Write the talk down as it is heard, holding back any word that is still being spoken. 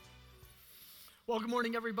Well, good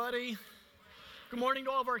morning, everybody. Good morning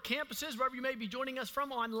to all of our campuses, wherever you may be joining us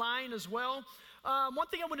from online as well. One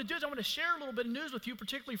thing I want to do is I want to share a little bit of news with you,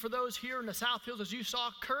 particularly for those here in the South Hills. As you saw,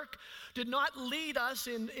 Kirk did not lead us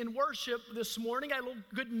in worship this morning. I have a little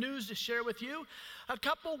good news to share with you. A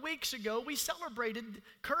couple weeks ago, we celebrated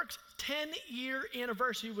Kirk's 10-year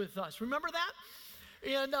anniversary with us. Remember that?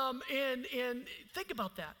 And think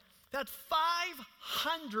about that. That's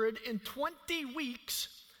 520 weeks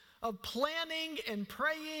of planning and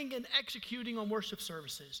praying and executing on worship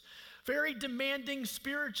services. Very demanding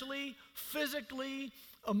spiritually, physically,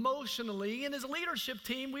 emotionally. And as a leadership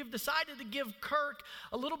team, we've decided to give Kirk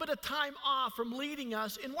a little bit of time off from leading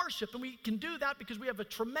us in worship. And we can do that because we have a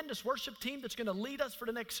tremendous worship team that's going to lead us for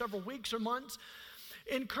the next several weeks or months.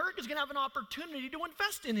 And Kirk is going to have an opportunity to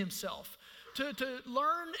invest in himself, to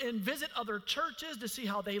learn and visit other churches to see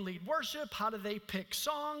how they lead worship, how do they pick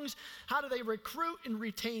songs, how do they recruit and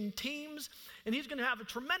retain teams. And he's going to have a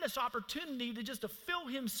tremendous opportunity to fill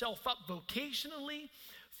himself up vocationally,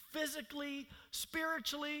 physically,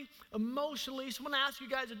 spiritually, emotionally. So what I ask you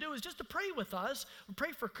guys to do is just to pray with us. We'll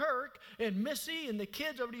pray for Kirk and Missy and the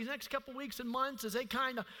kids over these next couple weeks and months as they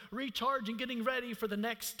kind of recharge and getting ready for the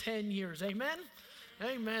next 10 years. Amen?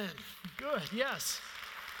 Amen. Good, yes.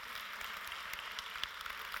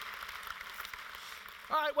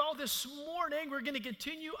 All right, well, this morning we're going to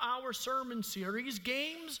continue our sermon series,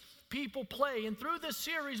 Games People Play. And through this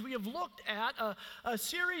series, we have looked at a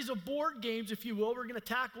series of board games, if you will. We're going to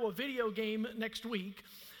tackle a video game next week.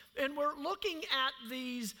 And we're looking at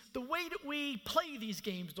the way that we play these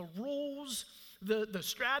games, the rules, the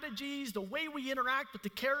strategies, the way we interact with the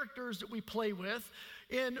characters that we play with.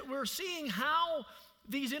 And we're seeing how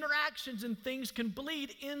these interactions and things can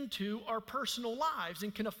bleed into our personal lives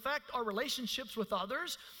and can affect our relationships with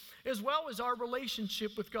others as well as our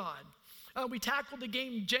relationship with God. We tackled the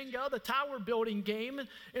game Jenga, the tower building game,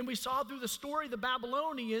 and we saw through the story of the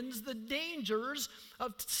Babylonians the dangers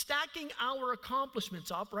of stacking our accomplishments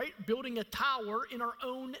up, right? Building a tower in our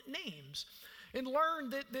own names. And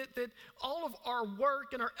learned that all of our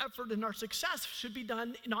work and our effort and our success should be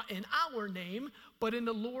done not in our name, but in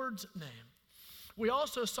the Lord's name. We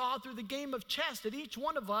also saw through the game of chess that each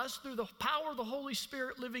one of us, through the power of the Holy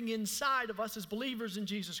Spirit living inside of us as believers in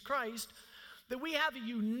Jesus Christ, that we have a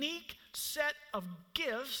unique set of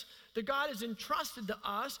gifts that God has entrusted to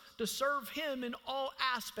us to serve Him in all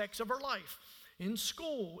aspects of our life. In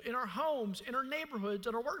school, in our homes, in our neighborhoods,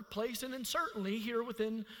 in our workplace, and then certainly here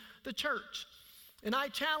within the church. And I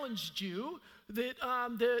challenged you that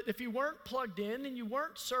if you weren't plugged in and you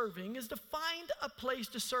weren't serving, is to find a place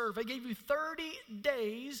to serve. I gave you 30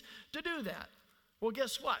 days to do that. Well,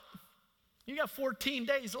 guess what? You got 14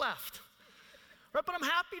 days left. Right, but I'm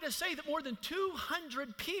happy to say that more than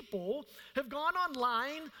 200 people have gone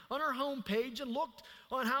online on our homepage and looked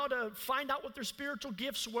on how to find out what their spiritual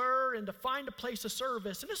gifts were and to find a place of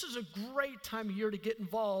service. And this is a great time of year to get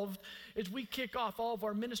involved as we kick off all of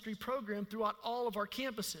our ministry program throughout all of our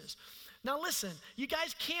campuses. Now listen, you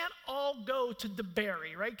guys can't all go to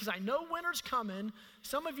DeBerry, right? Because I know winter's coming.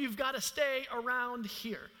 Some of you've got to stay around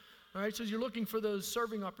here. All right, so you're looking for those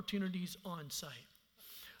serving opportunities on site.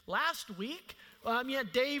 Last week,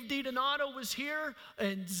 Dave DiDonato was here,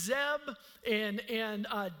 and Zeb and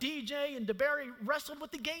DJ and DeBerry wrestled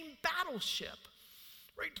with the game Battleship,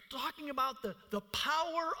 right? Talking about the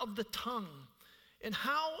power of the tongue and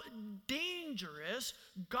how dangerous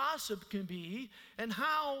gossip can be and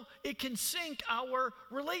how it can sink our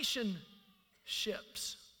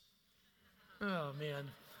relationships. Oh, man.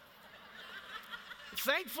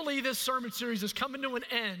 Thankfully, this sermon series is coming to an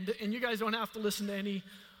end, and you guys don't have to listen to any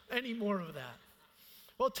more of that.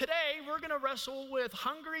 Well, today we're going to wrestle with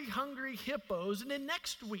hungry hippos, and then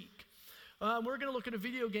next week we're going to look at a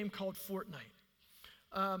video game called Fortnite.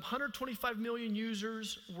 125 million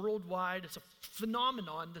users worldwide. It's a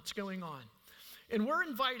phenomenon that's going on. And we're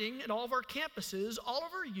inviting at all of our campuses, all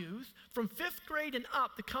of our youth from 5th grade and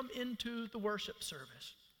up to come into the worship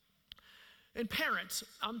service. And parents,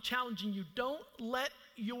 I'm challenging you, don't let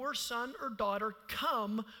your son or daughter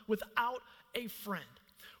come without a friend.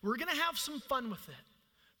 We're going to have some fun with it,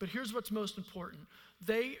 but here's what's most important.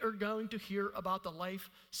 They are going to hear about the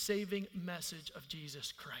life-saving message of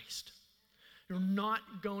Jesus Christ. You're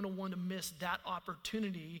not going to want to miss that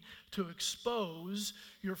opportunity to expose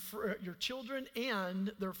your children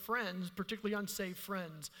and their friends, particularly unsaved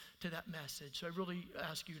friends, to that message. So I really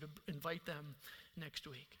ask you to invite them next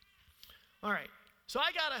week. All right, so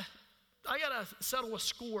I gotta settle a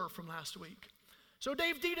score from last week. So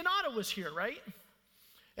Dave DiDonato was here, right?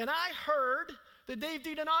 And I heard that Dave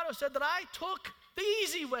DiDonato said that I took the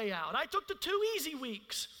easy way out. I took the 2 easy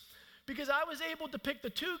weeks. because I was able to pick the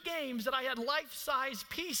two games that I had life-size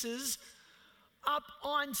pieces up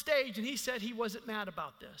on stage, and he said he wasn't mad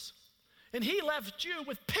about this. And he left you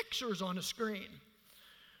with pictures on a screen.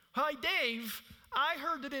 Hi, Dave, I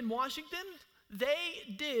heard that in Washington,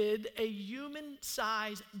 they did a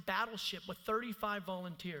human-sized battleship with 35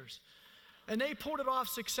 volunteers, and they pulled it off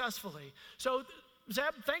successfully. So,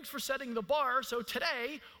 Zeb, thanks for setting the bar. So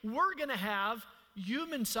today, we're going to have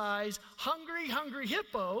human-sized Hungry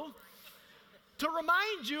Hippo to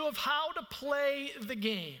remind you of how to play the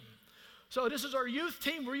game. So this is our youth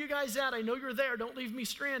team. Where are you guys at? I know you're there. Don't leave me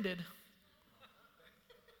stranded.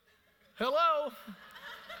 Hello?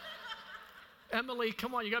 Emily,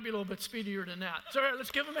 come on. You got to be a little bit speedier than that. So here,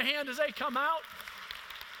 let's give them a hand as they come out.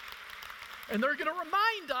 And they're going to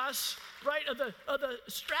remind us, right, of the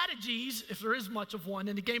strategies, if there is much of one,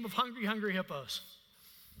 in the game of Hungry Hippos.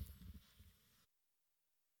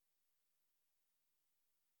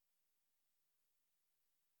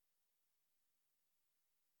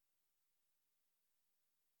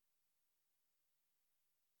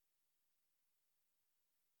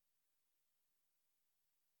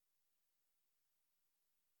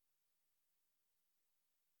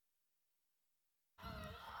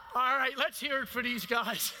 All right, let's hear it for these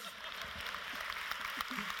guys.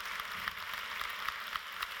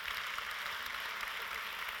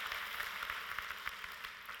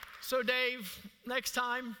 So Dave, next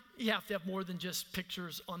time, you have to have more than just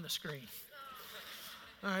pictures on the screen.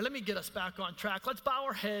 All right, let me get us back on track. Let's bow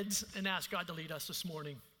our heads and ask God to lead us this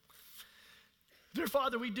morning. Dear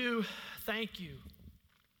Father, we do thank you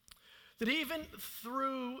that even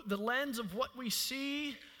through the lens of what we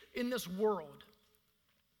see in this world,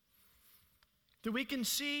 that we can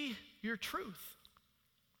see your truth.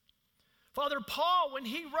 Father, Paul, when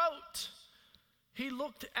he wrote, he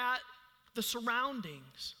looked at the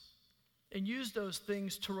surroundings and used those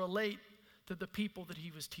things to relate to the people that he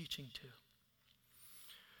was teaching to.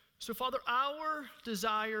 So, Father, our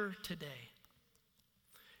desire today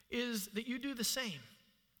is that you do the same,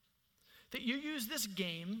 that you use this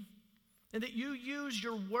game and that you use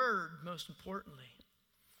your word, most importantly,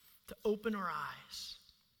 to open our eyes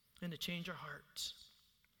and to change our hearts.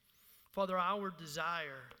 Father, our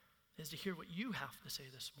desire is to hear what you have to say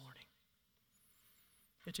this morning.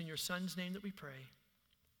 It's in your Son's name that we pray.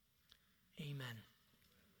 Amen.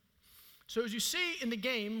 So as you see in the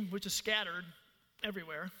game, which is scattered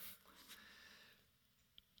everywhere,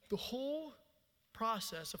 the whole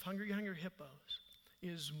process of Hungry Hippos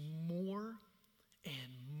is more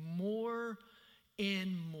and more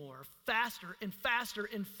and more, faster and faster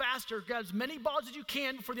and faster. Grab as many balls as you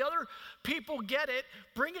can before the other people get it.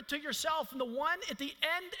 Bring it to yourself, and the one at the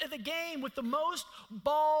end of the game with the most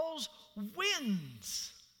balls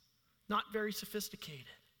wins. Not very sophisticated.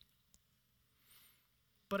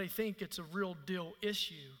 But I think it's a real deal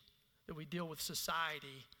issue that we deal with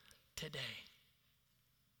society today.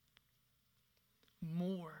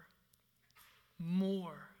 More,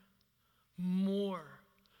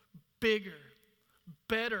 bigger,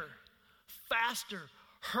 better, faster,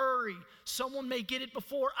 hurry. Someone may get it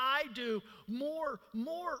before I do. More.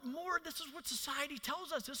 This is what society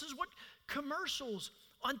tells us. This is what commercials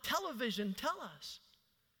on television tell us.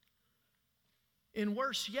 And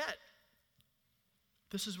worse yet,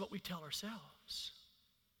 this is what we tell ourselves,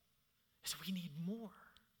 is we need more.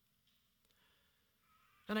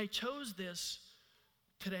 And I chose this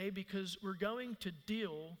today because we're going to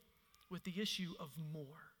deal with the issue of more.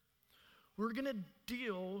 We're going to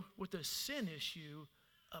deal with the sin issue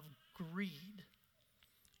of greed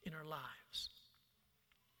in our lives.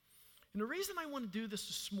 And the reason I want to do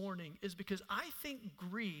this morning is because I think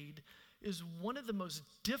greed is one of the most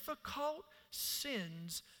difficult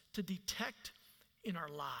sins to detect in our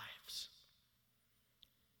lives.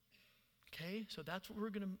 Okay, so that's what we're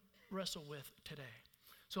going to wrestle with today.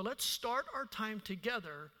 So let's start our time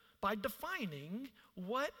together by defining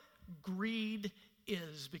what greed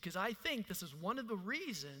is, because I think this is one of the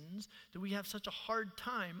reasons that we have such a hard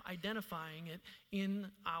time identifying it in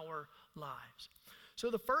our lives.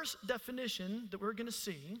 So the first definition that we're going to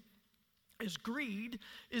see is greed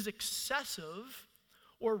is excessive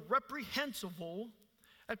or reprehensible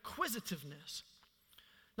acquisitiveness.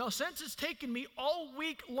 Now, since it's taken me all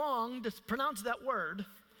week long to pronounce that word,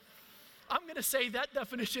 I'm going to say that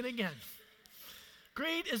definition again.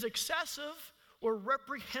 Greed is excessive or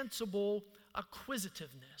reprehensible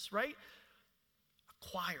acquisitiveness, right?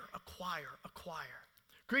 Acquire.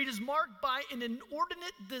 Greed is marked by an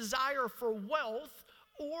inordinate desire for wealth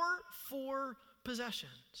or for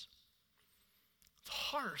possessions. It's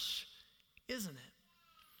harsh, isn't it?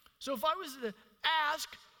 So if I was to ask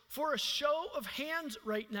For a show of hands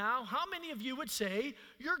right now, how many of you would say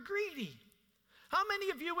you're greedy? How many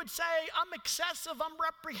of you would say, I'm excessive, I'm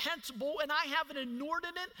reprehensible, and I have an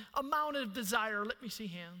inordinate amount of desire? Let me see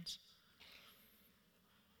hands.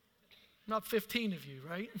 Not 15 of you,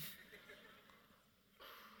 right?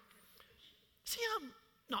 See, I'm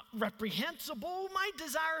not reprehensible. My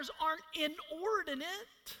desires aren't inordinate.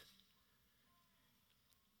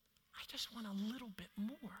 I just want a little bit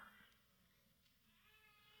more.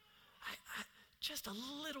 Just a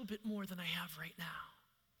little bit more than I have right now.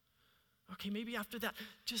 Okay, maybe after that,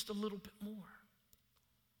 just a little bit more.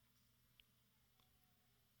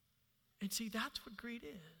 And see, that's what greed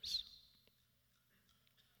is.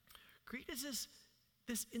 Greed is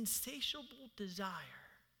this insatiable desire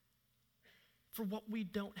for what we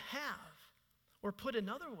don't have. Or put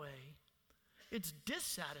another way, it's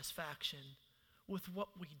dissatisfaction with what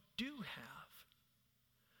we do have,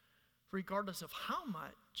 regardless of how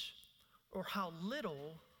much or how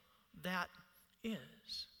little that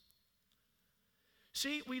is.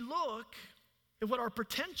 See, we look at what our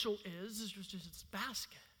potential is just this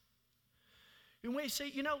basket. And we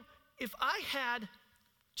say, if I had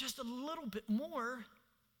just a little bit more,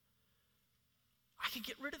 I could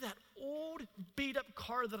get rid of that old beat up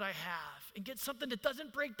car that I have and get something that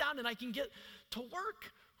doesn't break down and I can get to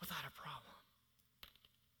work without a problem.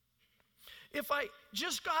 If I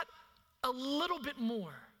just got a little bit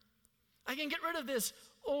more, I can get rid of this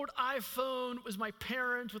old iPhone. It was my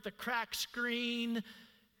parents with a cracked screen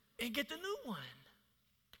and get the new one.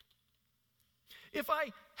 If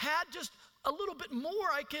I had just a little bit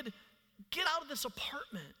more, I could get out of this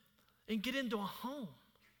apartment and get into a home.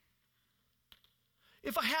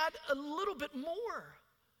 If I had a little bit more,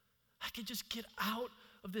 I could just get out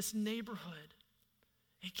of this neighborhood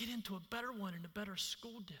and get into a better one in a better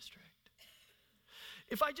school district.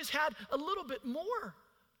 If I just had a little bit more,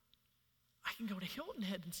 I can go to Hilton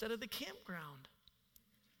Head instead of the campground.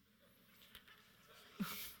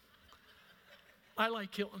 I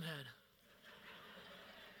like Hilton Head.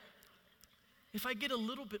 If I get a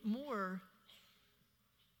little bit more,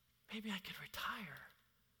 maybe I could retire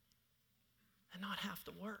and not have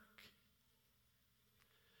to work.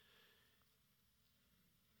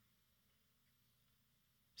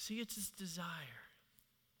 See, it's this desire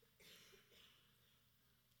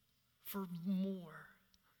for more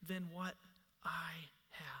than what I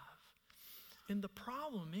have. And the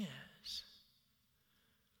problem is,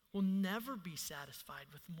 we'll never be satisfied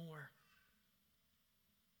with more.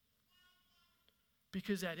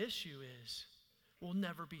 Because that issue is, we'll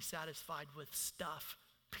never be satisfied with stuff,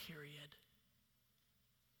 period.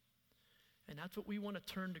 And that's what we want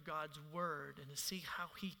to turn to God's word and to see how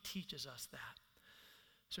he teaches us that.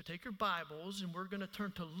 So take your Bibles and we're going to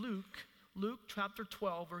turn to Luke chapter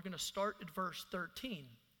 12. We're going to start at verse 13.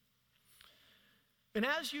 And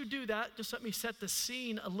as you do that, just let me set the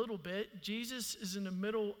scene a little bit. Jesus is in the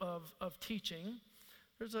middle of teaching.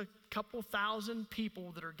 There's a couple thousand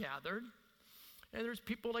people that are gathered. And there's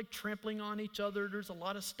people like trampling on each other. There's a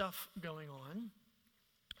lot of stuff going on.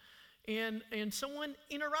 And someone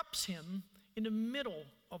interrupts him in the middle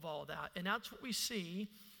of all that. And that's what we see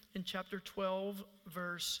in chapter 12,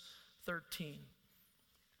 verse 13.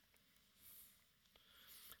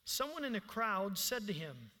 Someone in the crowd said to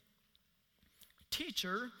him,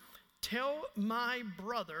 "Teacher, tell my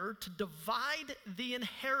brother to divide the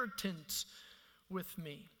inheritance with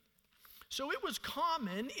me." So it was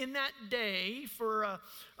common in that day for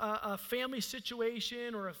a family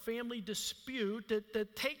situation or a family dispute to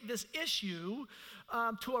take this issue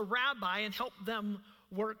to a rabbi and help them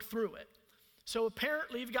work through it. So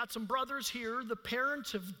apparently you've got some brothers here, the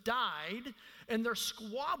parents have died, and they're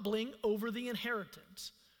squabbling over the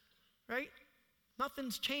inheritance, right?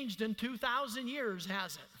 Nothing's changed in 2,000 years,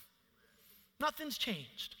 has it? Nothing's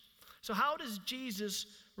changed. So how does Jesus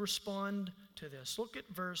respond to this? Look at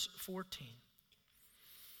verse 14.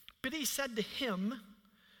 But he said to him,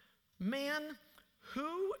 "Man,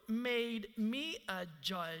 who made me a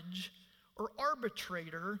judge or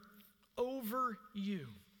arbitrator over you?"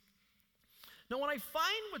 Now, what I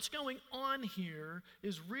find what's going on here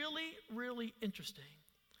is really, really interesting.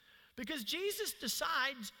 Because Jesus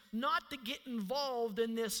decides not to get involved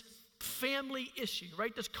in this family issue,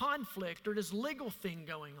 right? This conflict or this legal thing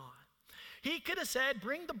going on. He could have said,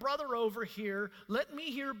 bring the brother over here, let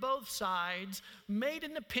me hear both sides, made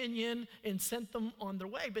an opinion, and sent them on their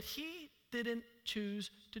way. But he didn't choose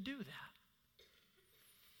to do that.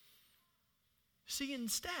 See,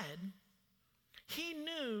 instead, he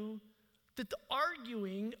knew that the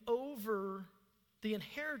arguing over the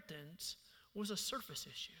inheritance was a surface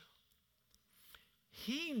issue.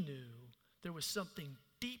 He knew there was something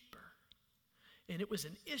deeper. And it was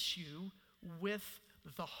an issue with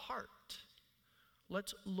the heart.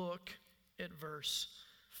 Let's look at verse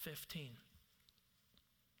 15.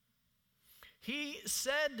 He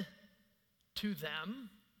said to them,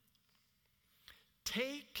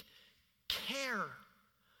 take care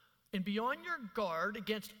and be on your guard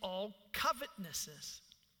against all covetousness.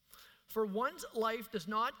 For one's life does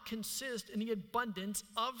not consist in the abundance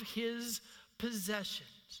of his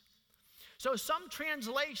possessions. So some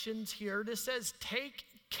translations here, this says take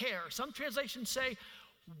care. Some translations say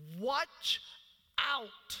watch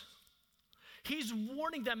out. He's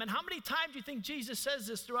warning them. And how many times do you think Jesus says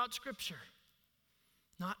this throughout Scripture?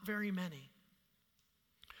 Not very many.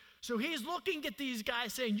 So he's looking at these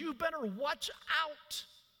guys saying, you better watch out.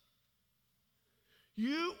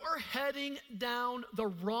 You are heading down the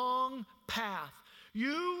wrong path.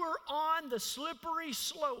 You are on the slippery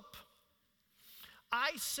slope.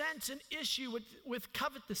 I sense an issue with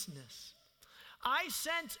covetousness. I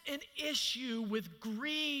sense an issue with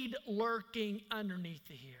greed lurking underneath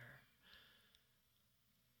here.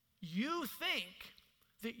 You think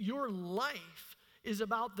that your life is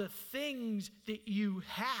about the things that you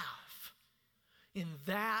have, and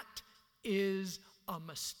that is a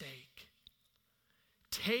mistake.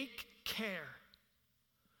 Take care.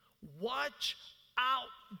 Watch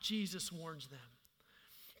out, Jesus warns them.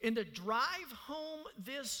 In the drive home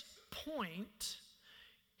this point,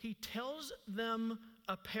 he tells them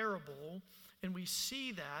a parable, and we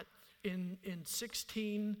see that in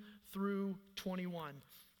 16 through 21.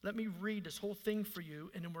 Let me read this whole thing for you,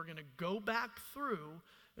 and then we're going to go back through,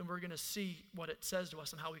 and we're going to see what it says to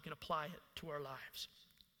us and how we can apply it to our lives.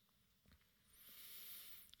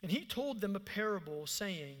 And he told them a parable,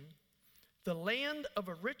 saying, the land of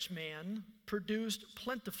a rich man produced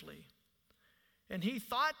plentifully. And he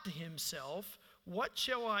thought to himself, what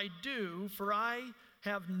shall I do, for I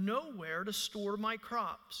have nowhere to store my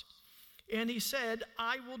crops? And he said,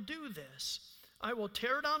 I will do this. I will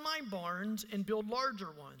tear down my barns and build larger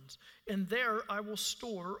ones, and there I will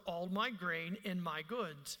store all my grain and my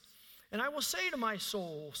goods. And I will say to my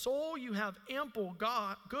soul, soul, you have ample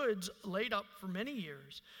goods laid up for many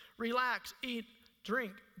years. Relax, eat,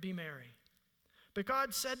 drink, be merry. But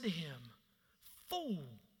God said to him, fool,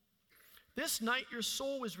 this night your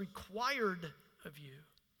soul is required of you,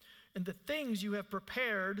 and the things you have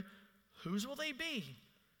prepared, whose will they be?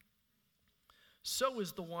 So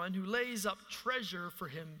is the one who lays up treasure for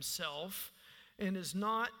himself and is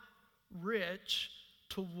not rich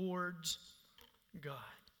towards God.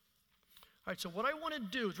 All right, so what I want to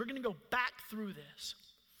do is we're going to go back through this.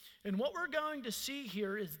 And what we're going to see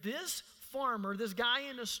here is this farmer, this guy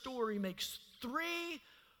in the story, makes three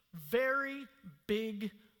very big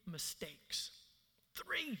mistakes.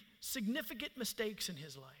 Three significant mistakes in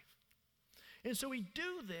his life. And so we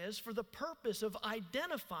do this for the purpose of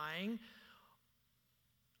identifying,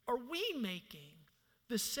 are we making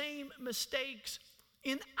the same mistakes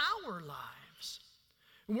in our lives?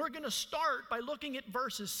 And we're going to start by looking at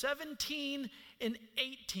verses 17 and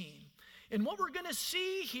 18. And what we're going to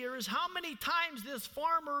see here is how many times this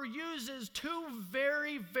farmer uses two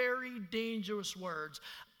very, very dangerous words,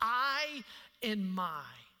 I and my.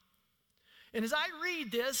 And as I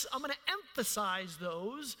read this, I'm going to emphasize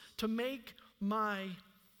those to make my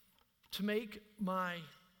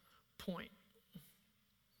point.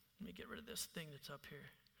 Let me get rid of this thing that's up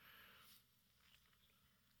here.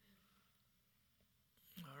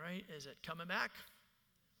 All right, is it coming back?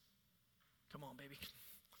 Come on, baby.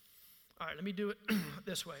 All right, let me do it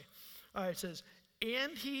this way. All right, it says,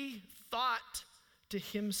 and he thought to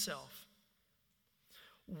himself,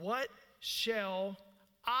 what shall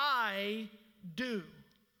I do?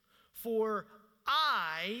 For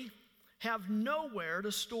I have nowhere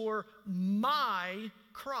to store my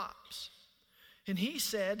crops. And he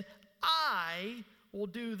said, I will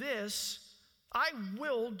do this. I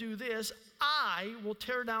will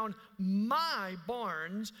tear down my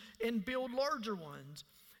barns and build larger ones.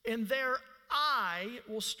 And there I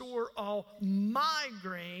will store all my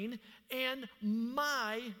grain and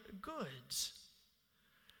my goods.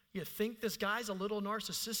 You think this guy's a little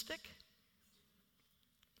narcissistic?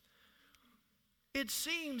 It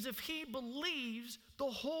seems if he believes the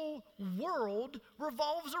whole world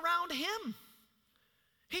revolves around him.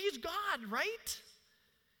 He's God, right?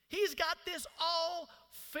 He's got this all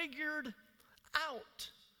figured out.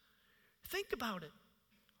 Think about it.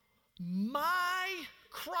 My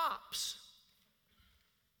crops.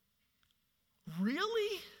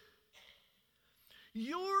 Really?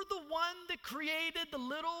 You're the one that created the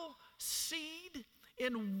little seed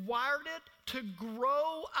and wired it to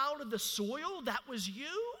grow out of the soil? That was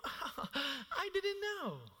you? I didn't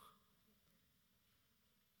know.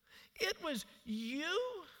 It was you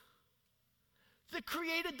that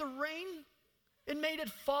created the rain and made it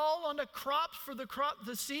fall on the crops for the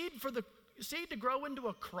seed to grow into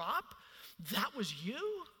a crop? That was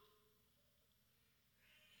you?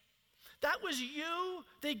 That was you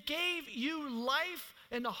that gave you life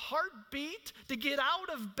and a heartbeat to get out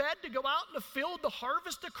of bed, to go out in the field to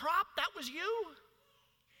harvest a crop? That was you?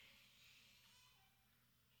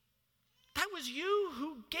 That was you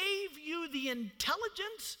who gave you the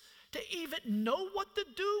intelligence to even know what to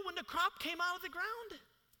do when the crop came out of the ground?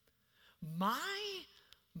 My.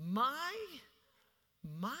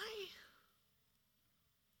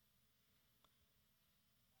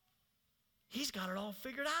 He's got it all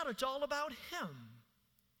figured out. It's all about him.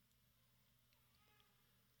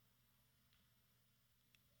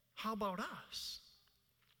 How about us?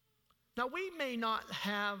 Now, we may not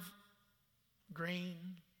have grain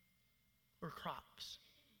or crops.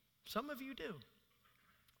 Some of you do.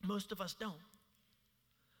 Most of us don't.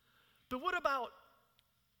 But what about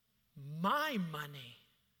my money?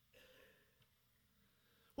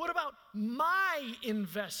 What about my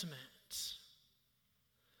investments?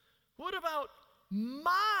 What about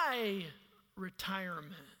my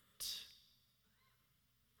retirement?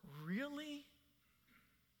 Really?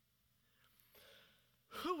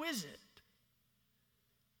 Who is it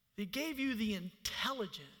that gave you the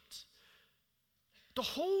intelligence to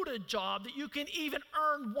hold a job that you can even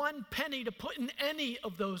earn 1 penny to put in any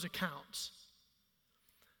of those accounts?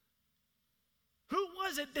 Who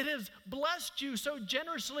was it that has blessed you so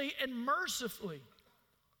generously and mercifully?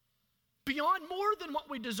 Beyond more than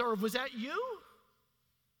what we deserve. Was that you?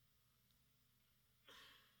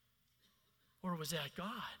 Or was that God?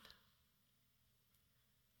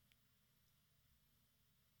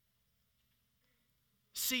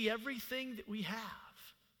 See, everything that we have,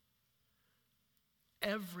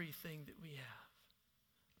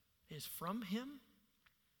 is from him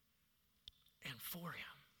and for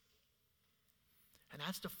him. And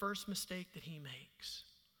that's the first mistake that he makes,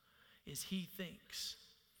 is he thinks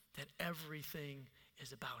that everything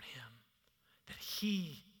is about him, that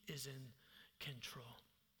he is in control.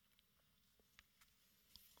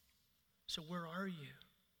 So where are you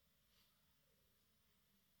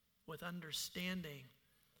with understanding?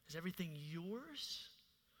 Is everything yours?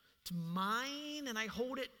 It's mine and I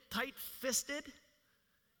hold it tight-fisted,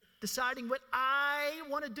 deciding what I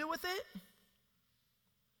want to do with it?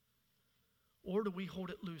 Or do we hold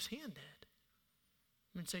it loose-handed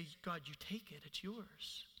and say, God, you take it, it's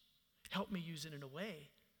yours. Help me use it in a way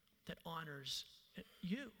that honors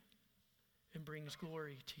you and brings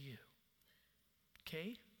glory to you.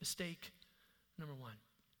 Okay? Mistake number 1.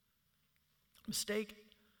 Mistake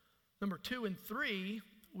number 2 and 3,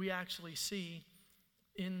 we actually see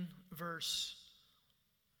in verse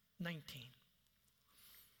 19. It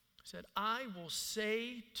said, I will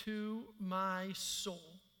say to my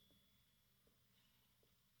soul.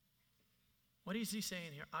 What is he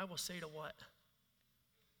saying here? I will say to what?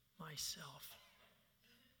 Myself.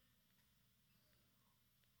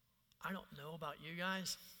 I don't know about you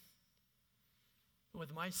guys.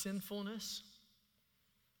 With my sinfulness,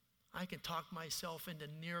 I can talk myself into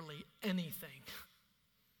nearly anything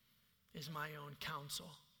is my own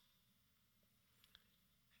counsel.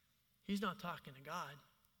 He's not talking to God.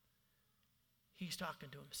 He's talking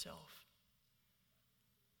to himself.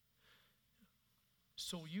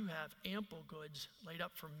 So you have ample goods laid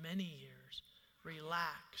up for many years.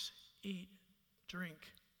 Relax, eat, drink,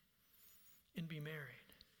 and be married.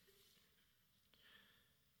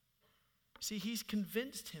 See, he's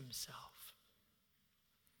convinced himself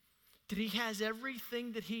that he has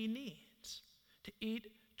everything that he needs to eat,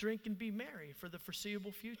 drink, and be merry for the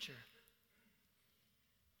foreseeable future.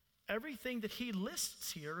 Everything that he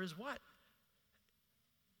lists here is what?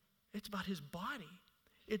 It's about his body.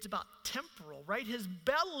 It's about temporal, right? His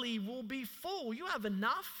belly will be full. You have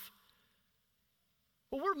enough.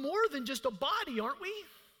 Well, we're more than just a body, aren't we?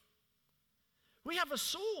 We have a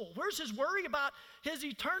soul. Where's his worry about his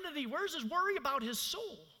eternity? Where's his worry about his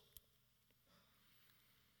soul?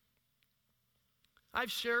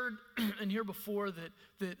 I've shared in here before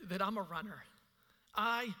that I'm a runner.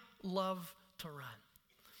 I love to run.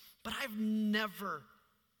 But I've never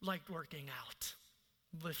liked working out,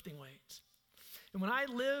 lifting weights. And when I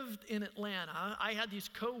lived in Atlanta, I had these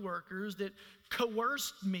coworkers that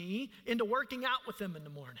coerced me into working out with them in the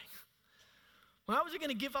morning. Well, I wasn't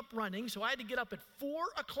going to give up running, so I had to get up at 4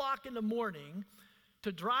 o'clock in the morning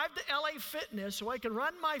to drive to LA Fitness so I could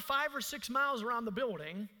run my 5 or 6 miles around the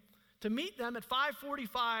building, to meet them at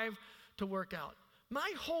 5:45 to work out.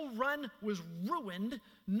 My whole run was ruined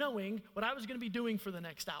knowing what I was going to be doing for the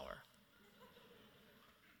next hour.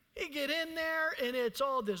 You get in there, and it's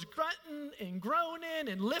all this grunting and groaning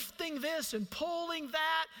and lifting this and pulling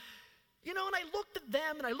that. You know, and I looked at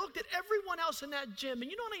them, and I looked at everyone else in that gym,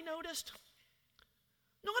 and you know what I noticed?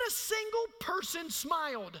 Not a single person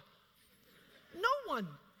smiled. No one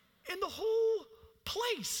in the whole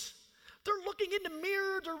place. They're looking in the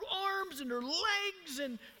mirror, their arms and their legs,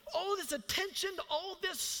 and all this attention to all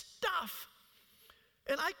this stuff.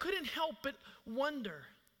 And I couldn't help but wonder,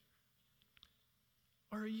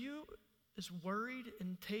 are you as worried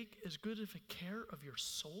and take as good of a care of your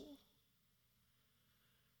soul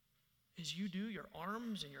as you do your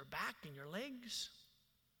arms and your back and your legs?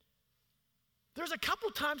 There's a couple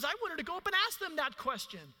times I wanted to go up and ask them that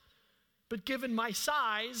question, but given my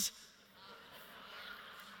size,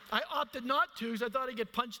 I opted not to because I thought I'd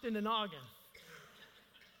get punched in the noggin.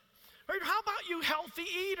 Right? How about you healthy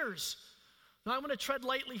eaters? Now, I want to tread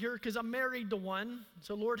lightly here because I'm married to one,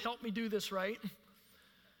 so Lord help me do this right.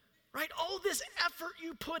 Right? All this effort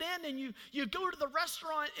you put in, and you go to the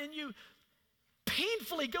restaurant and you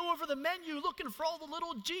painfully go over the menu looking for all the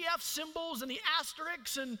little GF symbols and the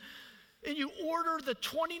asterisks, and you order the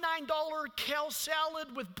 $29 kale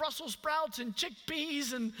salad with Brussels sprouts and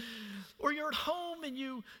chickpeas, or you're at home and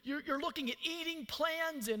you're looking at eating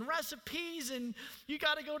plans and recipes, and you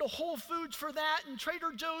got to go to Whole Foods for that and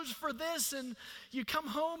Trader Joe's for this, and you come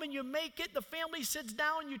home and you make it, the family sits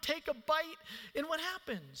down, you take a bite, and what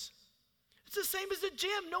happens? It's the same as the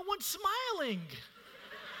gym. No one's smiling.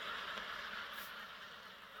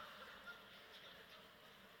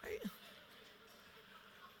 Right?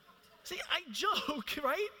 See, I joke,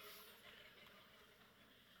 right?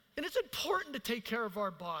 And it's important to take care of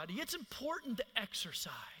our body. It's important to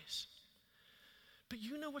exercise. But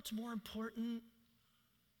you know what's more important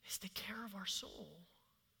is the care of our soul.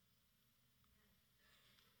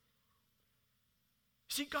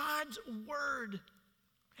 See, God's word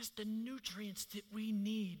is the nutrients that we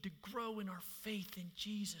need to grow in our faith in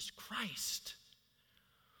Jesus Christ.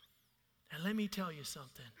 And let me tell you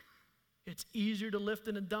something. It's easier to lift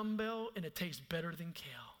than a dumbbell, and it tastes better than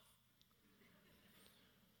kale.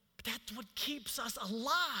 But that's what keeps us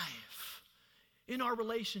alive in our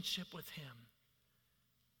relationship with Him.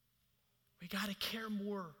 We got to care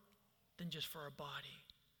more than just for our body.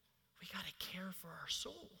 We got to care for our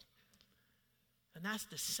soul. And that's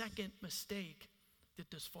the second mistake that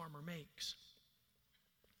this farmer makes.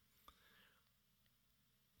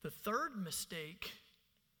 The third mistake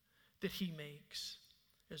that he makes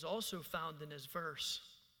is also found in his verse.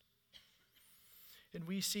 And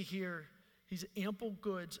we see here, these ample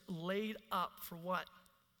goods laid up for what?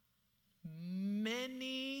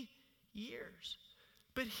 Many years.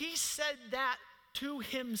 But he said that to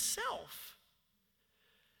himself.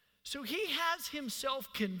 So he has himself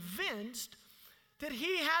convinced that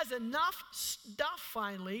he has enough stuff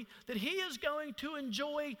finally that he is going to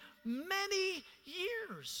enjoy many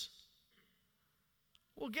years.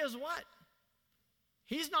 Well, guess what?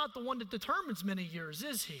 He's not the one that determines many years,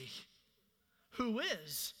 is he? Who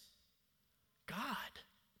is? God.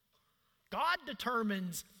 God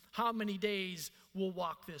determines how many days we'll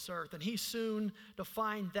walk this earth, and he's soon to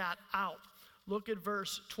find that out. Look at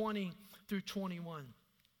verse 20 through 21.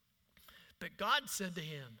 But God said to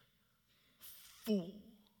him, "Fool,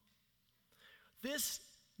 this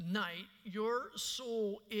night your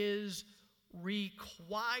soul is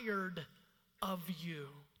required of you."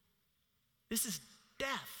 This is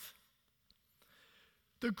death.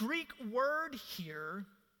 The Greek word here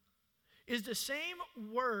is the same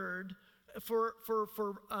word for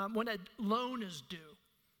when a loan is due,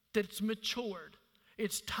 that it's matured.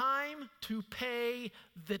 It's time to pay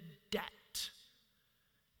the debt.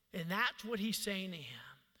 And that's what he's saying to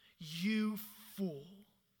him. You fool.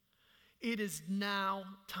 It is now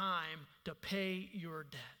time to pay your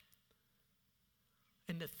debt.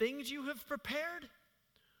 And the things you have prepared,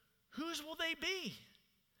 whose will they be?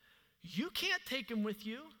 You can't take them with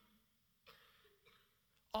you.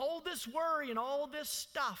 All this worry and all this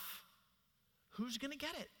stuff, who's going to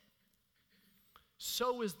get it?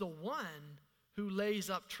 So is the one who lays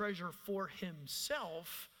up treasure for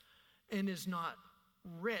himself and is not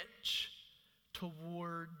rich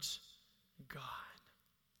towards God.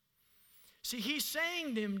 See, he's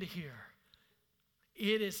saying to him to hear,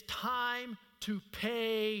 it is time to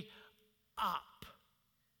pay up.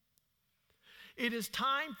 It is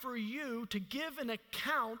time for you to give an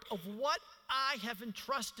account of what I have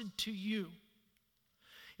entrusted to you.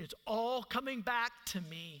 It's all coming back to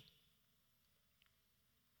me.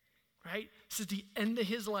 right? This is the end of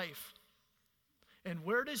his life. And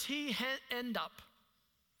where does he end up?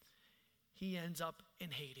 He ends up in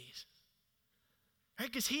Hades. Right?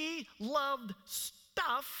 Because he loved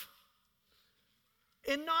stuff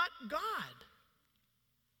and not God.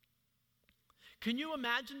 Can you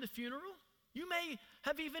imagine the funeral? You may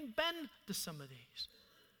have even been to some of these.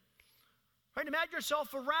 Right? Imagine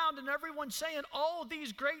yourself around and everyone saying all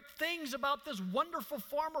these great things about this wonderful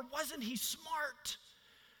farmer. Wasn't he smart?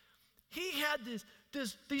 He had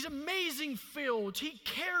these amazing fields. He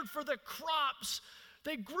cared for the crops.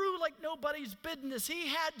 They grew like nobody's business. He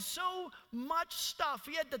had so much stuff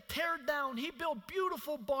he had to tear down. He built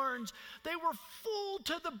beautiful barns. They were full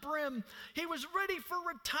to the brim. He was ready for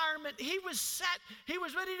retirement. He was set. He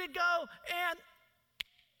was ready to go, and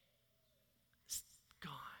it's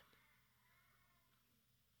gone.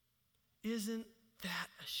 Isn't that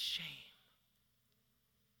a shame?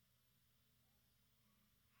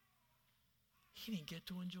 He didn't get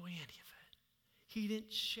to enjoy any of it. He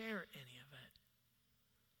didn't share any of it.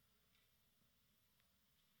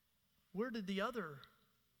 Where did the other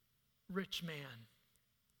rich man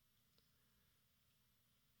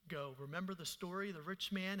go? Remember the story of the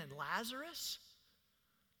rich man and Lazarus?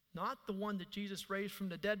 Not the one that Jesus raised from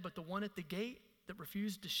the dead, but the one at the gate that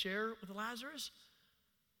refused to share with Lazarus?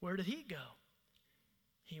 Where did he go?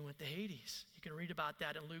 He went to Hades. You can read about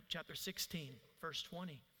that in Luke chapter 16, verse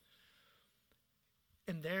 20.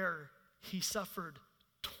 And there he suffered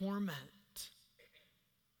torment.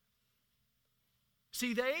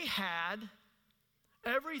 See, they had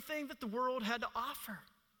everything that the world had to offer.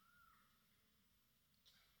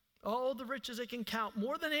 All the riches they can count,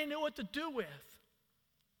 more than they knew what to do with.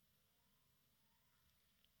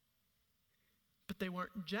 But they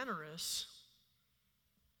weren't generous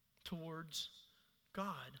towards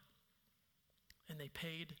God, and they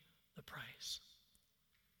paid the price.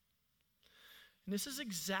 And this is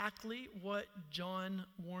exactly what John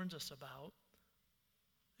warns us about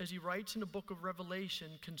as he writes in the book of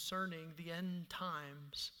Revelation concerning the end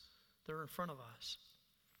times that are in front of us.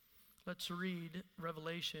 Let's read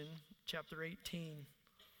Revelation chapter 18,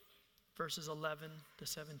 verses 11 to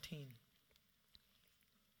 17.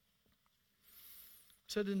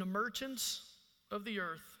 It said, "And the merchants of the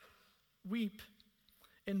earth weep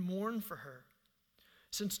and mourn for her,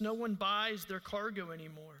 since no one buys their cargo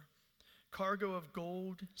anymore. Cargo of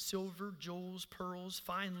gold, silver, jewels, pearls,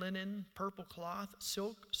 fine linen, purple cloth,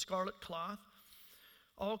 silk, scarlet cloth,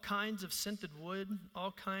 all kinds of scented wood,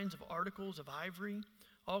 all kinds of articles of ivory,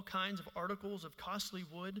 all kinds of articles of costly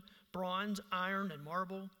wood, bronze, iron, and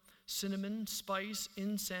marble, cinnamon, spice,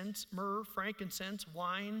 incense, myrrh, frankincense,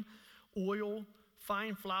 wine, oil,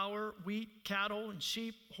 fine flour, wheat, cattle, and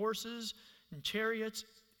sheep, horses, and chariots,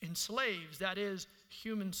 and slaves, that is,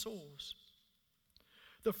 human souls.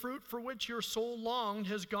 The fruit for which your soul longed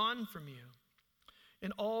has gone from you,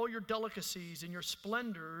 and all your delicacies and your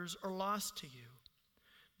splendors are lost to you,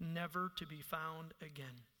 never to be found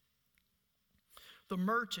again. The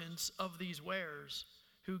merchants of these wares,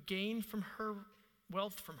 who gained from her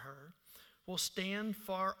wealth from her, will stand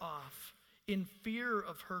far off, in fear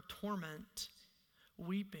of her torment,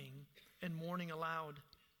 weeping and mourning aloud.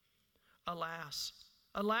 Alas,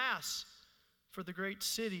 alas, for the great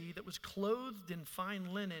city that was clothed in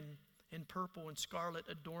fine linen, in purple and scarlet,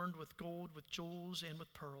 adorned with gold, with jewels, and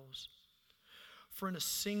with pearls. For in a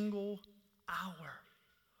single hour,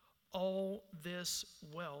 all this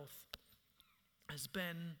wealth has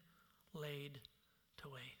been laid to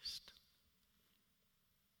waste."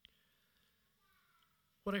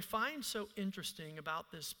 What I find so interesting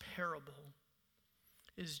about this parable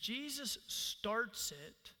is Jesus starts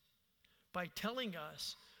it by telling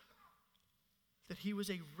us that he was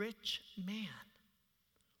a rich man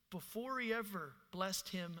before he ever blessed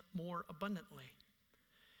him more abundantly.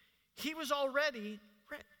 He was already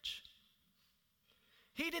rich.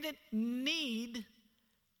 He didn't need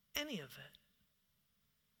any of it,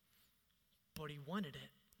 but he wanted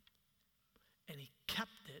it, and he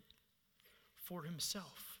kept it for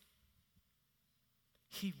himself.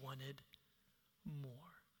 He wanted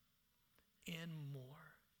more and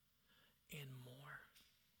more and more.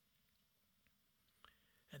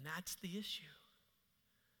 And that's the issue,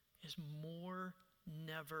 is more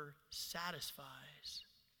never satisfies,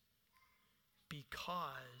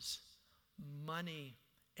 because money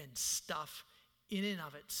and stuff in and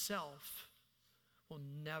of itself will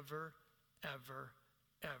never, ever,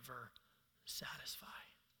 ever satisfy.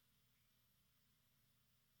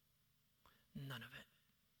 None of it.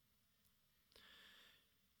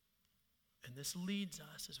 And this leads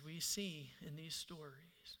us, as we see in these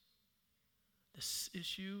stories, this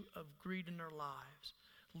issue of greed in our lives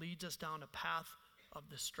leads us down a path of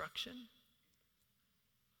destruction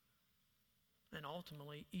and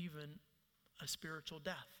ultimately even a spiritual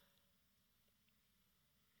death.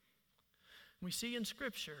 We see in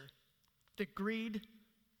Scripture that greed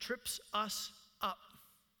trips us up.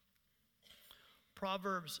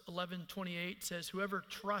 Proverbs 11:28 says, "Whoever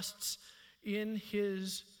trusts in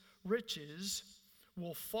his riches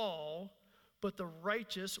will fall, but the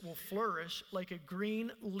righteous will flourish like a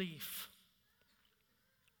green leaf."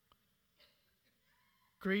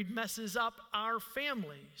 Greed messes up our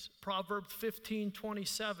families. Proverbs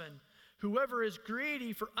 15:27. "Whoever is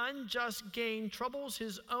greedy for unjust gain troubles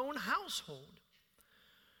his own household,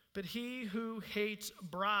 but he who hates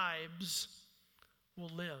bribes will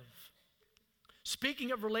live."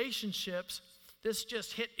 Speaking of relationships, this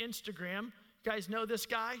just hit Instagram. You guys know this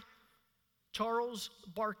guy? Charles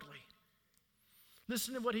Barkley.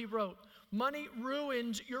 Listen to what he wrote. "Money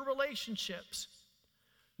ruins your relationships.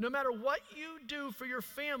 No matter what you do for your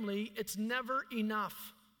family, it's never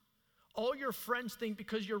enough. All your friends think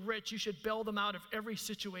because you're rich, you should bail them out of every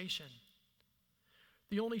situation.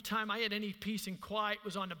 The only time I had any peace and quiet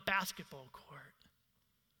was on a basketball court."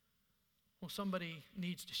 Well, somebody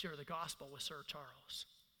needs to share the gospel with Sir Charles,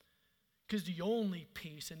 because the only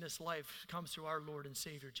peace in this life comes through our Lord and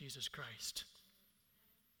Savior, Jesus Christ.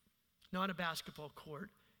 Not a basketball court,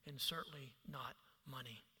 and certainly not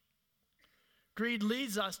money. Greed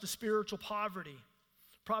leads us to spiritual poverty.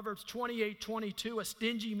 Proverbs 28:22, "A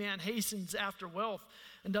stingy man hastens after wealth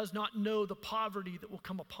and does not know the poverty that will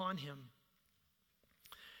come upon him."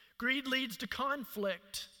 Greed leads to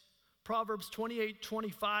conflict. Proverbs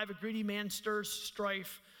 28:25, "A greedy man stirs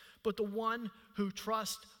strife, but the one who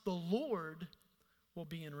trusts the Lord will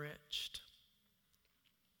be enriched."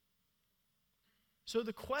 So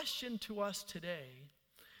the question to us today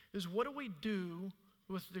is, what do we do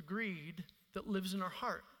with the greed that lives in our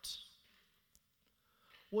hearts?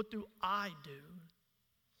 What do I do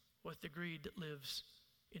with the greed that lives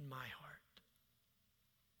in my heart?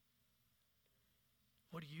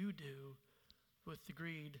 What do you do with the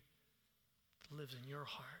greed that lives in your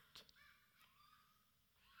heart?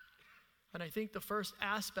 And I think the first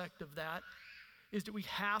aspect of that is that we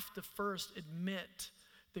have to first admit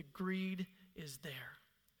that greed is there.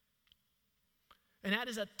 And that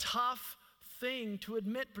is a tough thing to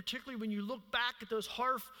admit, particularly when you look back at those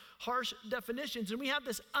harsh definitions. And we have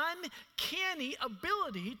this uncanny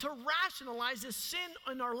ability to rationalize this sin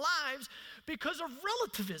in our lives because of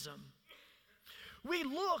relativism. We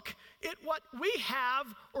look at what we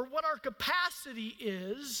have or what our capacity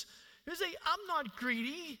is. You say, "I'm not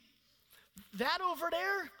greedy. That over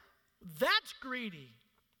there, that's greedy.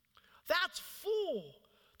 That's full.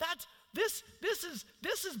 This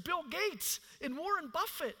is Bill Gates and Warren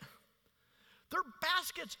Buffett. Their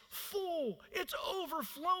basket's full. It's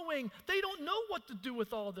overflowing. They don't know what to do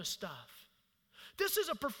with all this stuff. This is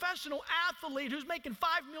a professional athlete who's making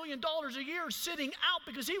 $5 million a year sitting out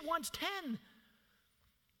because he wants 10.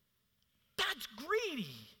 That's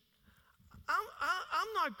greedy.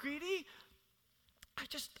 I'm not greedy. I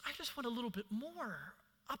just want a little bit more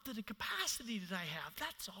up to the capacity that I have.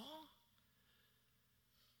 That's all.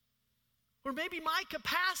 Or maybe my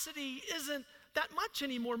capacity isn't that much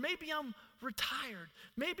anymore. Maybe I'm retired.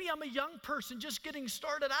 Maybe I'm a young person just getting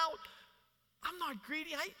started out. I'm not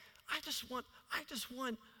greedy. I just want a little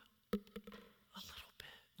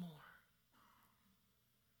bit more.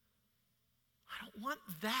 I don't want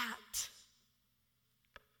that.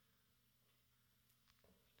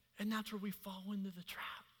 And that's where we fall into the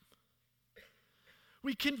trap.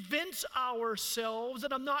 We convince ourselves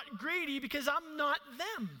that I'm not greedy because I'm not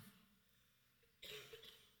them.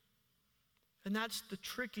 And that's the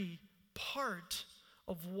tricky part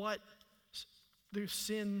of what the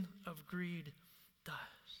sin of greed does.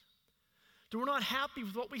 That we're not happy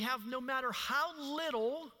with what we have no matter how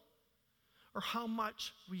little or how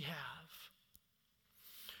much we have.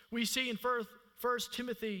 We see in 1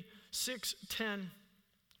 Timothy 6:10,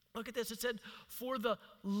 look at this. It said, "For the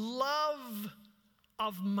love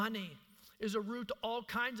of money is a root to all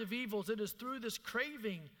kinds of evils. It is through this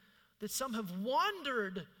craving that some have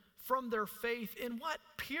wandered from their faith in what?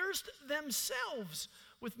 Pierced themselves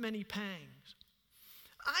with many pangs."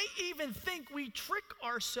 I even think we trick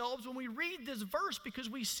ourselves when we read this verse because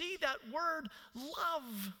we see that word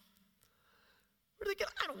love. We're thinking,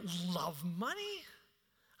 I don't love money.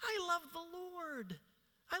 I love the Lord.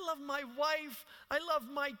 I love my wife. I love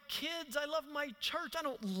my kids. I love my church. I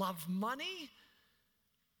don't love money.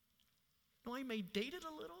 No, I may date it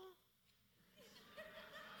a little.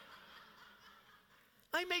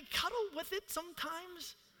 I may cuddle with it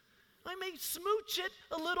sometimes. I may smooch it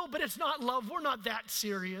a little, but it's not love. We're not that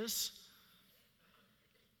serious.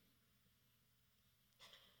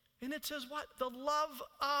 And it says what? The love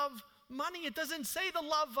of money. It doesn't say the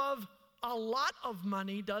love of a lot of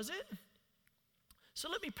money, does it? So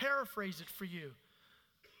let me paraphrase it for you.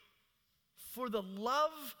 For the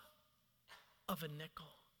love of a nickel.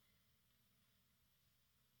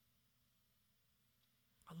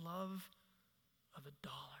 A love of $1.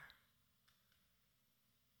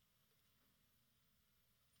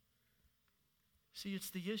 See,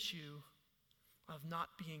 it's the issue of not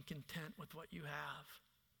being content with what you have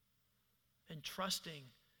and trusting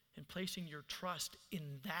and placing your trust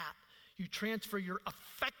in that. You transfer your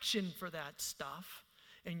affection for that stuff,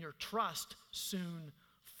 and your trust soon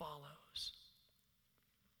follows.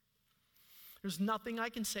 There's nothing I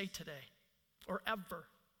can say today or ever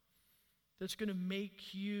that's going to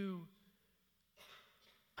make you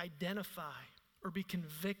identify or be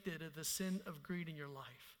convicted of the sin of greed in your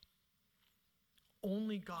life.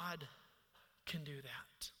 Only God can do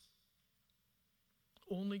that.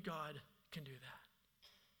 Only God can do that.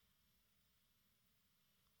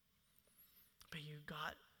 But you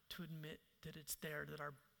got to admit that it's there, that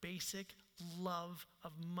our basic love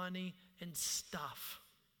of money and stuff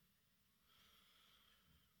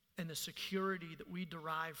and the security that we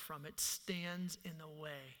derive from it stands in the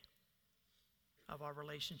way of our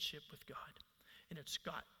relationship with God. And it's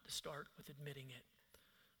got to start with admitting it.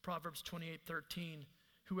 Proverbs 28:13,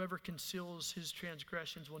 whoever conceals his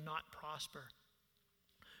transgressions will not prosper,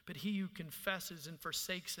 but he who confesses and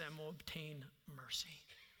forsakes them will obtain mercy.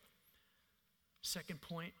 Second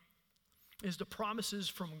point is the promises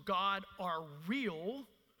from God are real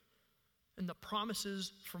and the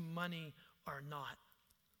promises from money are not.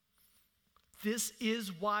 This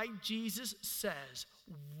is why Jesus says,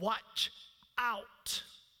 watch out.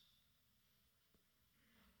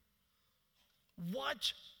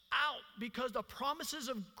 Watch out, because the promises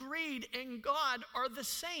of greed and God are the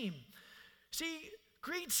same. See,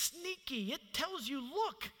 greed's sneaky. It tells you,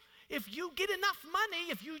 look, if you get enough money,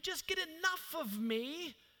 if you just get enough of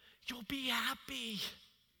me, you'll be happy.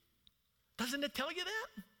 Doesn't it tell you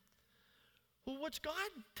that? Well, what's God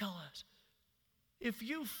tell us? If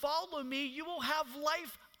you follow me, you will have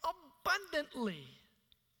life abundantly.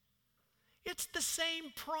 It's the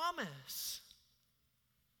same promise.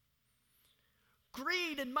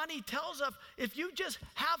 Greed and money tells us, if you just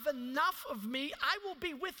have enough of me, I will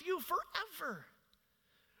be with you forever.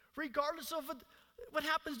 Regardless of what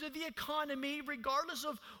happens to the economy, regardless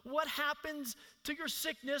of what happens to your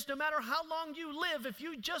sickness, no matter how long you live, if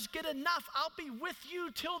you just get enough, I'll be with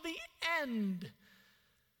you till the end.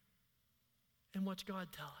 And what's God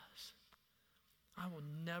tell us? I will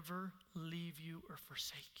never leave you or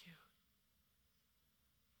forsake you.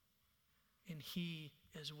 And he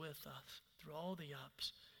is with us through all the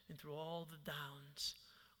ups and through all the downs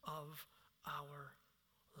of our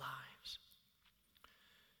lives.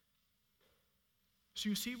 So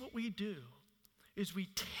you see, what we do is we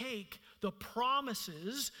take the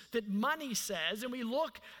promises that money says and we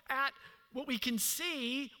look at what we can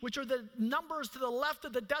see, which are the numbers to the left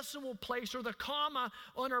of the decimal place or the comma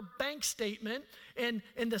on our bank statement, and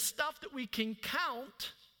the stuff that we can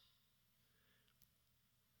count.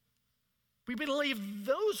 We believe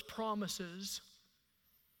those promises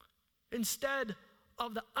instead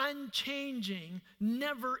of the unchanging,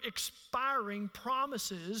 never expiring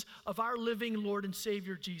promises of our living Lord and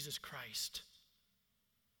Savior Jesus Christ.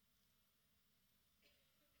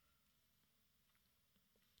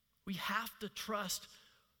 We have to trust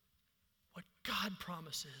what God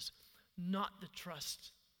promises, not to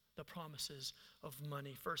trust the promises of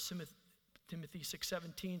money. 1 Timothy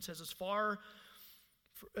 6:17 says, as far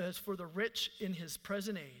as for the rich in his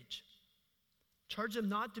present age, charge them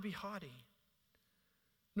not to be haughty,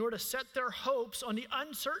 nor to set their hopes on the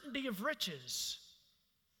uncertainty of riches,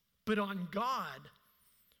 but on God,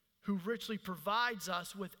 who richly provides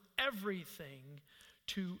us with everything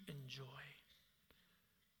to enjoy.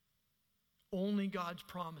 Only God's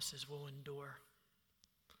promises will endure.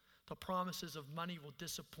 The promises of money will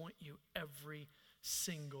disappoint you every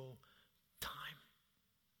single time.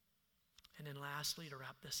 And then lastly, to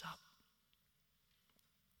wrap this up,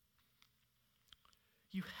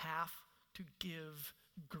 you have to give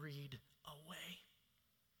greed away.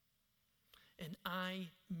 And I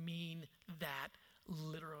mean that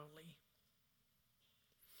literally.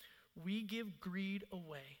 We give greed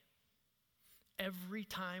away every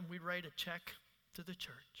time we write a check to the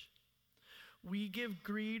church. We give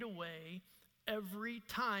greed away every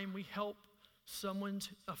time we help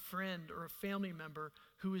a friend or a family member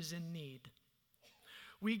who is in need.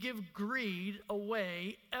 We give greed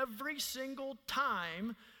away every single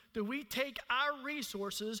time that we take our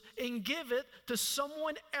resources and give it to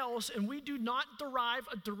someone else, and we do not derive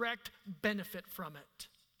a direct benefit from it.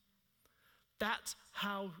 That's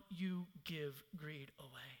how you give greed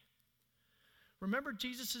away. Remember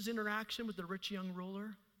Jesus' interaction with the rich young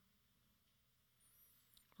ruler?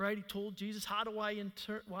 Right? He told Jesus, how do I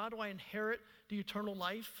inherit the eternal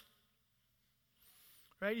life?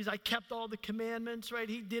 Right? I kept all the commandments, right?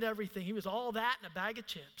 He did everything. He was all that in a bag of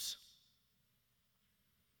chips.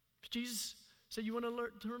 But Jesus said, you want to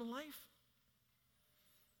learn eternal life?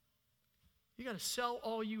 You got to sell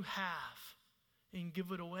all you have and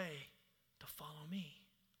give it away to follow me.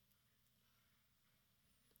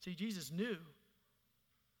 See, Jesus knew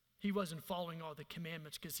he wasn't following all the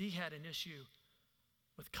commandments because he had an issue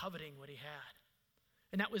with coveting what he had.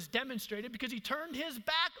 And that was demonstrated because he turned his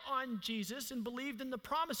back on Jesus and believed in the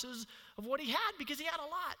promises of what he had because he had a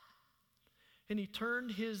lot. And he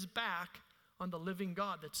turned his back on the living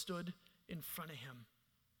God that stood in front of him.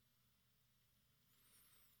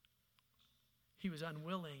 He was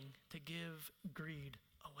unwilling to give greed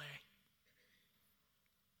away.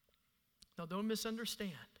 Now, don't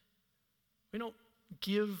misunderstand. We don't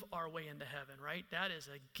give our way into heaven, right? That is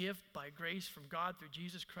a gift by grace from God through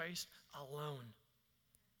Jesus Christ alone.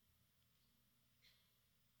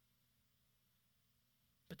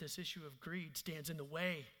 But this issue of greed stands in the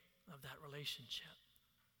way of that relationship.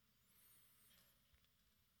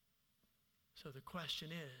 So the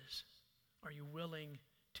question is, are you willing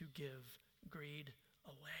to give greed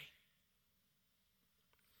away?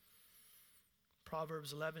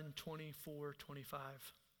 Proverbs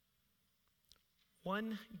 11:24-25.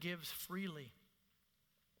 One gives freely,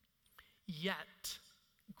 yet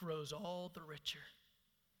grows all the richer.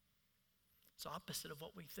 It's opposite of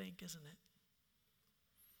what we think, isn't it?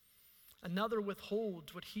 Another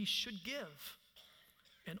withholds what he should give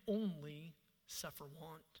and only suffer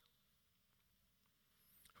want.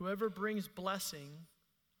 Whoever brings blessing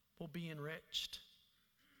will be enriched,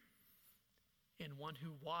 and one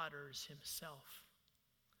who waters himself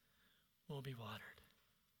will be watered.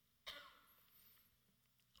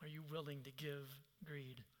 Are you willing to give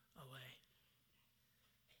greed away?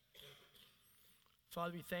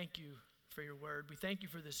 Father, we thank you for your word. We thank you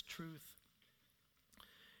for this truth.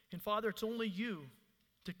 And Father, it's only you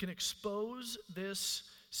that can expose this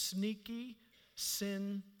sneaky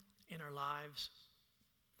sin in our lives.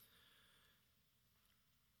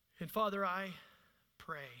 And Father, I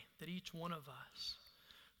pray that each one of us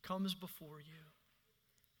comes before you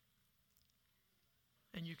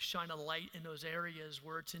and you shine a light in those areas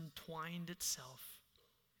where it's entwined itself.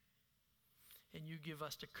 And you give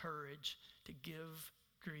us the courage to give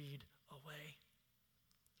greed away.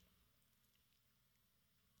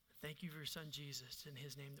 Thank you for your son, Jesus. In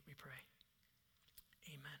his name that we pray.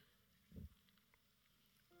 Amen.